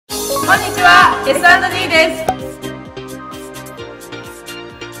こんにちは、S&D です。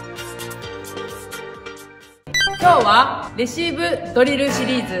今日はレシーブドリルシ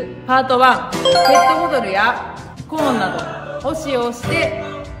リーズパート1、ペットボトルやコーンなどを使用して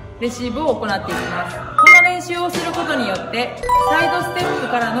レシーブを行っていきます。この練習をすることによってサイドステップ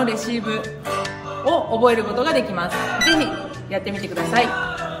からのレシーブを覚えることができます。ぜひやってみてください。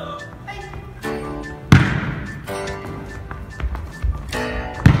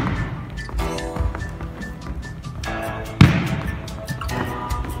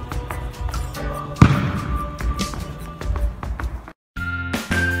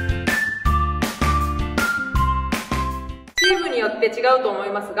チームによって違うと思い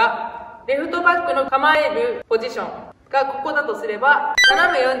ますが、レフトバックの構えるポジションがここだとすれば、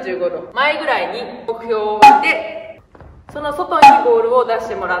斜め45度前ぐらいに目標を置いて、その外にボールを出し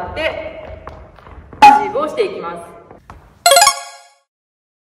てもらってレシーブをしていきます。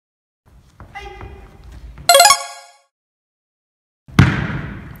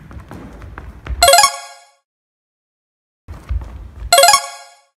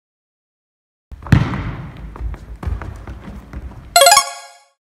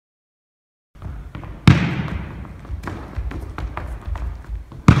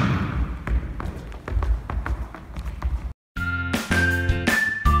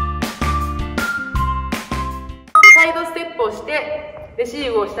サイドステップをしてレシ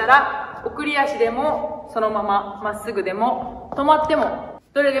ーブをしたら、送り足でもそのまままっすぐでも止まっても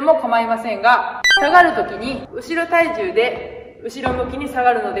どれでも構いませんが、下がるときに後ろ体重で後ろ向きに下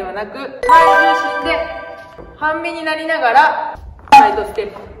がるのではなく、前重心で半身になりながらサイドステ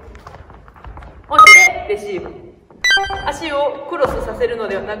ップをしてレシーブ。足をクロスさせるの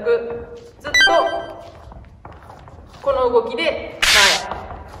ではなく、ずっとこの動きで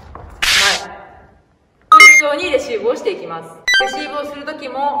前にレシーブをしていきます。レシーブをするとき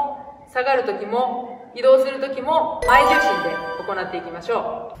も下がるときも移動するときも前重心で行っていきまし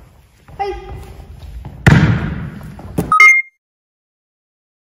ょう。はい。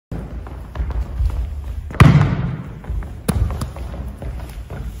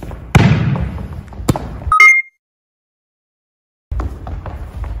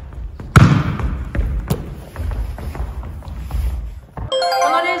こ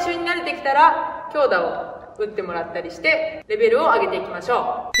の練習に慣れてきたら強打を打ってもらったりしてレベルを上げていきまし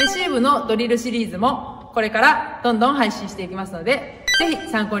ょう。レシーブのドリルシリーズもこれからどんどん配信していきますので、ぜひ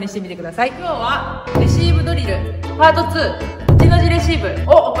参考にしてみてください。今日はレシーブドリルパート2、内の字レシー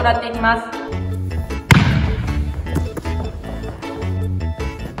ブを行っていきます。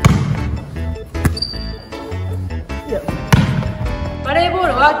バレーボー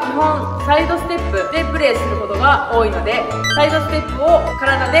ルは基本サイドステップでプレーすることが多いので、サイドステップを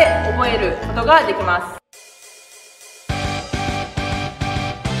体で覚えることができます。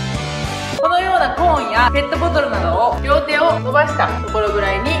このようなコーンやペットボトルなどを両手を伸ばしたところぐ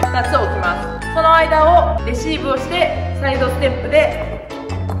らいに2つ置きます。その間をレシーブをしてサイドステップで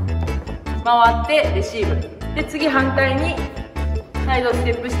回ってレシーブで、次反対にサイドス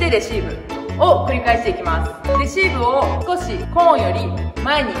テップしてレシーブを繰り返していきます。レシーブを少しコーンより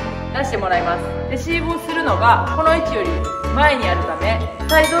前に出してもらいます。レシーブをするのがこの位置より前にあるため、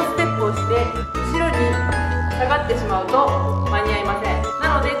サイドステップをして後ろに下がってしまうと間に合いません。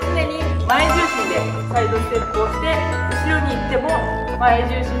なので常に前重心でサイドステップをして、後ろに行っても前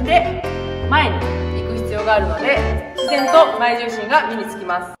重心で前に行く必要があるので、自然と前重心が身につき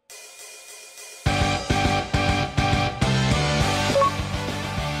ます。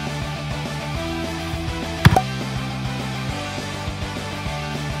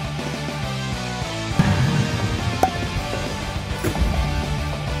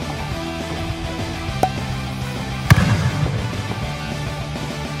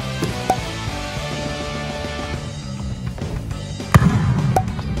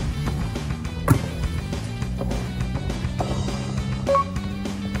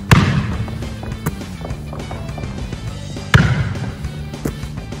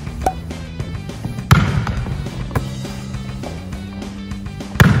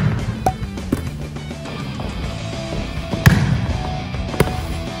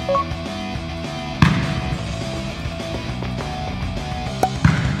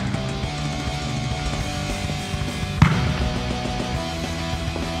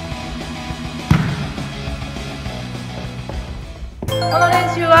この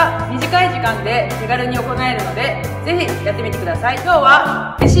練習は短い時間で手軽に行えるので、ぜひやってみてください。今日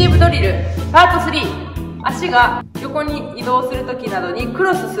はレシーブドリルパート3、足が横に移動するときなどにク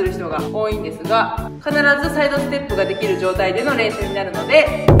ロスする人が多いんですが、必ずサイドステップができる状態での練習になるの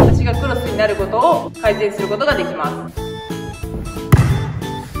で、足がクロスになることを改善することができます。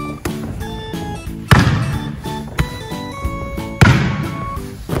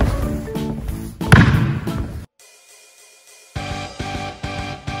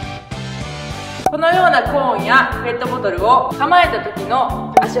うなコーンやペットボトルを構えた時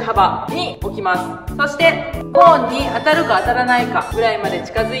の足幅に置きます。そしてコーンに当たるか当たらないかぐらいまで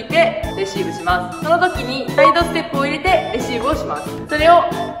近づいてレシーブします。その時にサイドステップを入れてレシーブをします。それを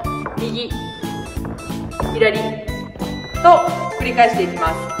右左と繰り返していきま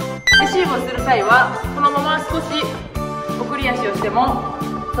す。レシーブをする際はこのまま少し送り足をしても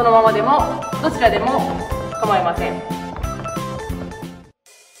そのままでもどちらでも構いません。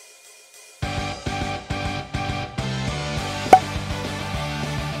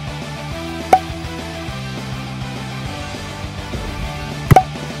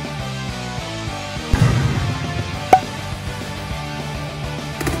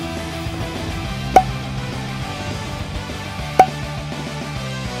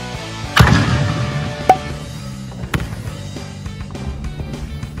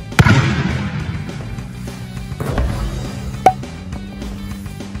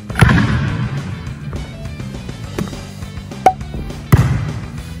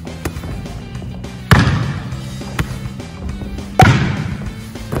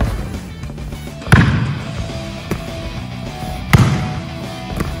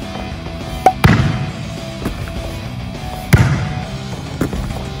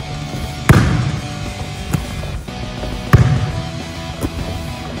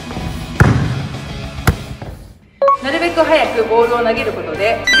なるべく早くボールを投げること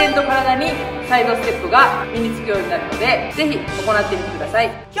で自然と体にサイドステップが身につくようになるので、ぜひ行ってみてください。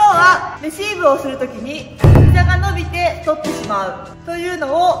今日はレシーブをするときに膝が伸びて取ってしまうという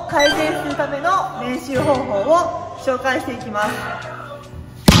のを改善するための練習方法を紹介していきます。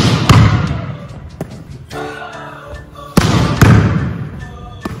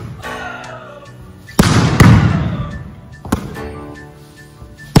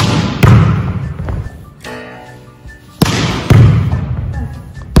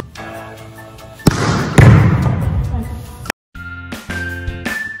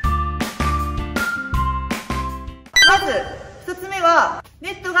まず1つ目は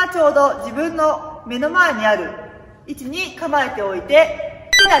ネットがちょうど自分の目の前にある位置に構えておいて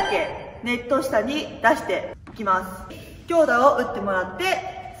手だけネット下に出していきます。強打を打ってもらって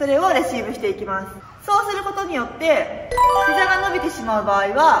それをレシーブしていきます。そうすることによって膝が伸びてしまう場合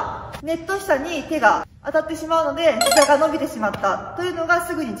はネット下に手が当たってしまうので膝が伸びてしまったというのが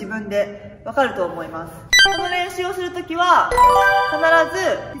すぐに自分でわかると思います。この練習をするときは必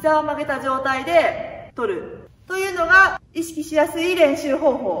ず膝を曲げた状態で取るというのが意識しやすい練習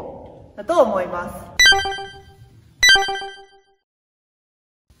方法だと思います。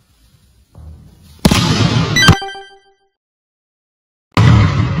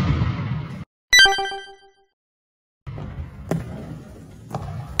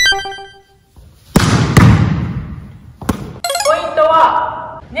ポイント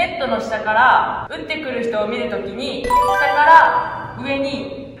はネットの下から打ってくる人を見るときに下から上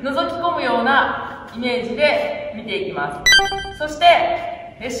に覗き込むようなイメージで見ていきます。そし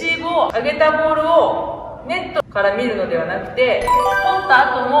てレシーブを上げたボールをネットから見るのではなくて、取っ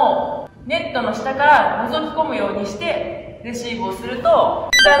た後もネットの下から覗き込むようにしてレシーブをすると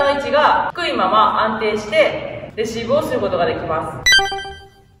膝の位置が低いまま安定してレシーブをすることができます。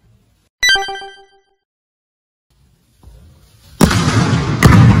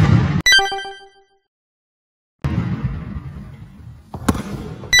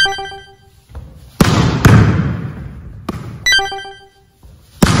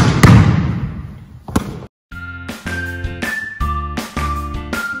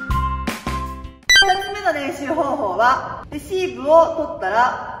2つ目の練習方法はレシーブを取った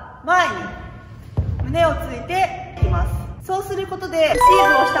ら前に胸をついていきます。そうすることでレシー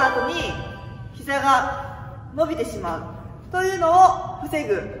ブをした後に膝が伸びてしまうというのを防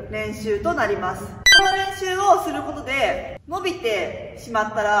ぐ練習となります。この練習をすることで伸びてしま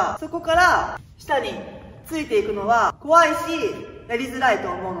ったらそこから下についていくのは怖いしやりづらいと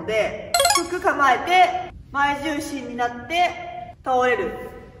思うので、低く構えて前重心になって倒れる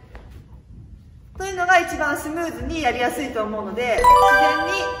というのが一番スムーズにやりやすいと思うので、自然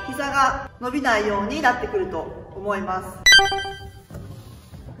に膝が伸びないようになってくると思います。